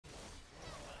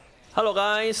Hello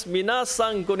guys,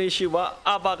 minasan konnichiwa,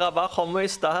 abagaba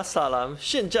komesta salam,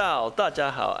 xin chào, 大家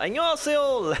好,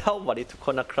 안녕하세요,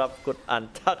 Laowaditukonnakrab, good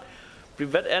antak,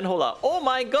 privet and hola. Oh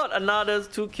my god, another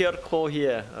 2 QR code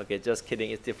here. Okay, just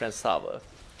kidding, it's different server.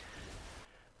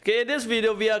 Okay, in this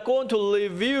video we are going to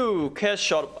review cash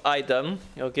shop item.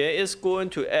 Okay, it's going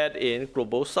to add in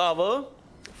global server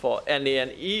for NA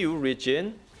and EU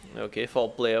region. Okay, for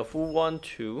player who want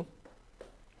to.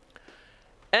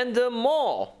 And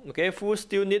more, okay, who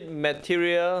still need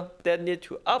material that need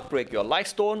to upgrade your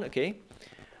lightstone, okay.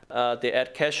 They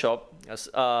add cash shop.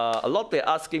 A lot they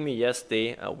asking me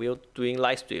yesterday, we're doing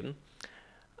live stream.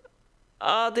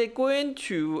 Are they going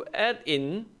to add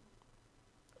in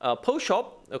pro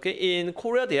shop? Okay, in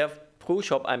Korea they have pro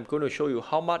shop. I'm going to show you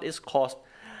how much it cost.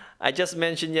 I just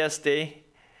mentioned yesterday.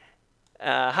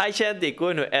 High chance they're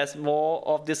going to add more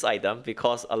of this item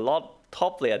because a lot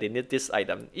top player they need this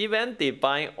item. Even they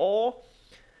buy all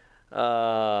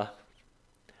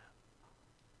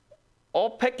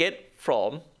packet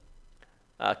from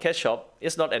cash shop,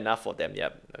 it's not enough for them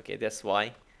yet. Okay, that's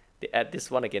why they add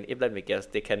this one again. If let me guess,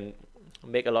 they can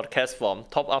make a lot of cash from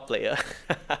top up player.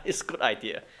 It's a good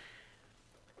idea.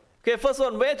 Okay, first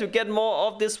one, where to get more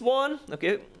of this one?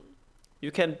 Okay,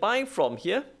 you can buy from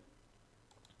here.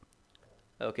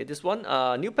 Okay, this one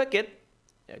new packet.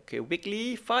 Okay,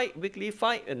 weekly 5,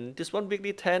 and this one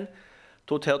weekly 10,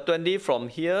 total 20 from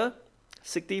here,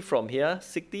 60 from here,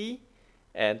 60,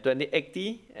 and 20,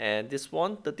 80, and this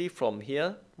one 30 from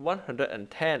here,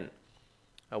 110,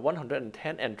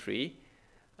 110 entry,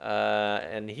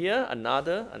 and here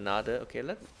another. Okay,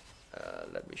 let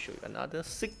me show you another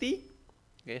 60.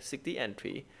 Okay, 60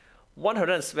 entry,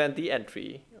 170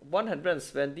 entry,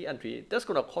 170 entry. That's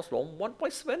gonna cost around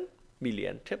 1.7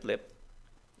 million tablet.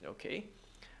 Okay.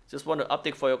 Just want to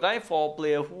update for you guys for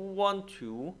player who want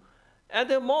to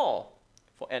add more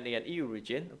for NA and EU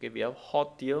region. Okay, we have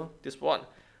hot deal this one.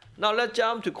 Now let's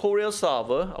jump to Korea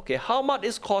server. Okay, how much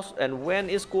it cost and when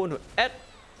it's going to add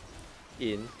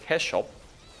in cash shop.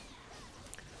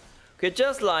 Okay,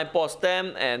 just like boss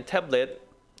stamp and tablet.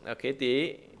 Okay,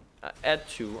 they add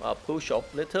to pro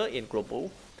shop later in global.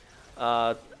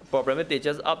 Problem is they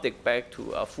just update back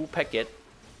to a full packet.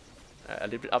 A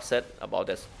little bit upset about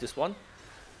this one.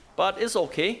 But it's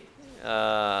okay.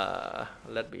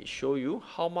 Let me show you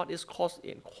how much it costs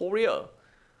in Korea.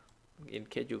 In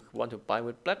case you want to buy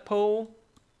with Blackpool.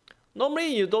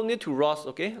 Normally you don't need to rush,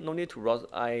 okay? No need to rush.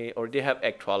 I already have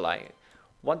extra like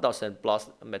 1000 plus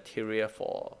material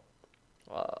for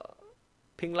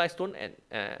pink lightstone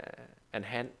and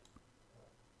hand.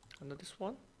 Under this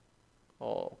one?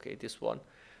 Oh, okay, this one.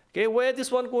 Okay, where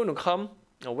this one going to come?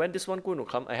 When this one going to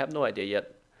come? I have no idea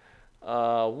yet.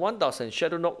 1000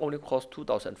 shadow knock only cost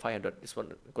 2500. This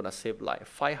one gonna save like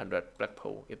 500 black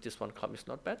pearl. If this one comes, it's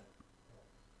not bad.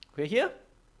 Okay, here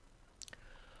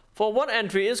for one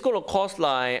entry it's gonna cost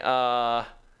like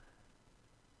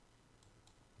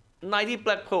 90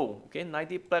 black pearl. Okay,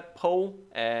 90 black pearl,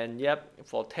 and yep,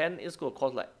 for 10 it's gonna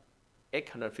cost like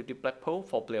 850 black pearl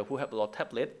for player who have a lot of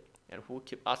tablet and who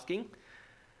keep asking.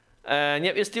 And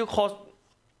yep, it still cost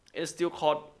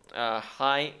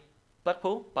high black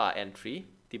pearl per entry,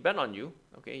 depend on you.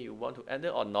 Okay, you want to enter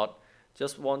or not.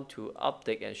 Just want to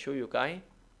update and show you guys.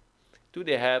 Do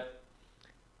they have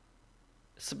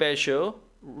special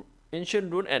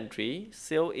ancient rune entry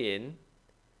sale in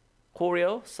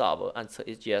Korea server? Answer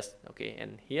is yes. Okay,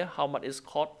 and here how much is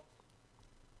cost?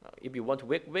 If you want to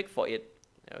wait for it.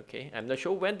 Okay, I'm not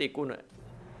sure when they're gonna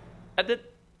add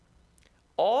it.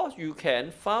 Or you can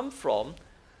farm from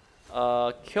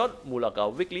Kyot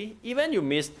Mulaga weekly. Even you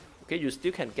missed. Okay, you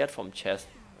still can get from chest,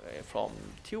 from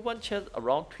tier 1 chest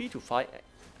around 3 to 5,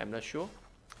 I'm not sure,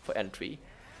 for entry.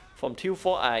 From tier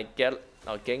 4 I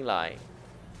gain like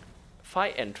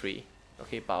 5 entry,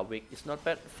 okay, per week. It's not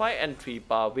bad. 5 entry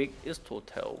per week is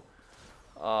total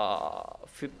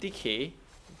 50k,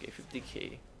 okay,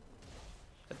 50k.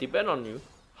 It depends on you,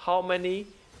 how many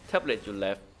tablets you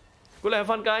left. Good, have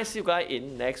fun guys, see you guys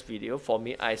in next video. For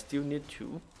me, I still need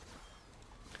to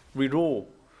reroll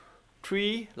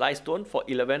 3 lightstone for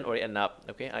 11 or enough.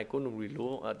 Okay, I'm going to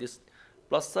reload this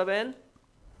 +7.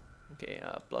 Okay,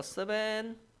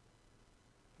 +7.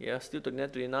 Yeah, still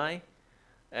 29.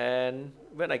 And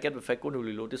when I get the fact, I'm going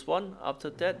to reload this one. After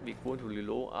that, we're going to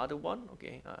reload other one.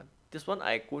 Okay, this one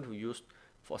I'm going to use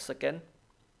for second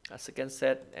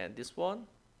set, and this one.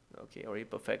 Okay, already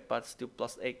perfect, but still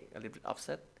 +8, a little bit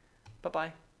upset. Bye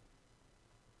bye.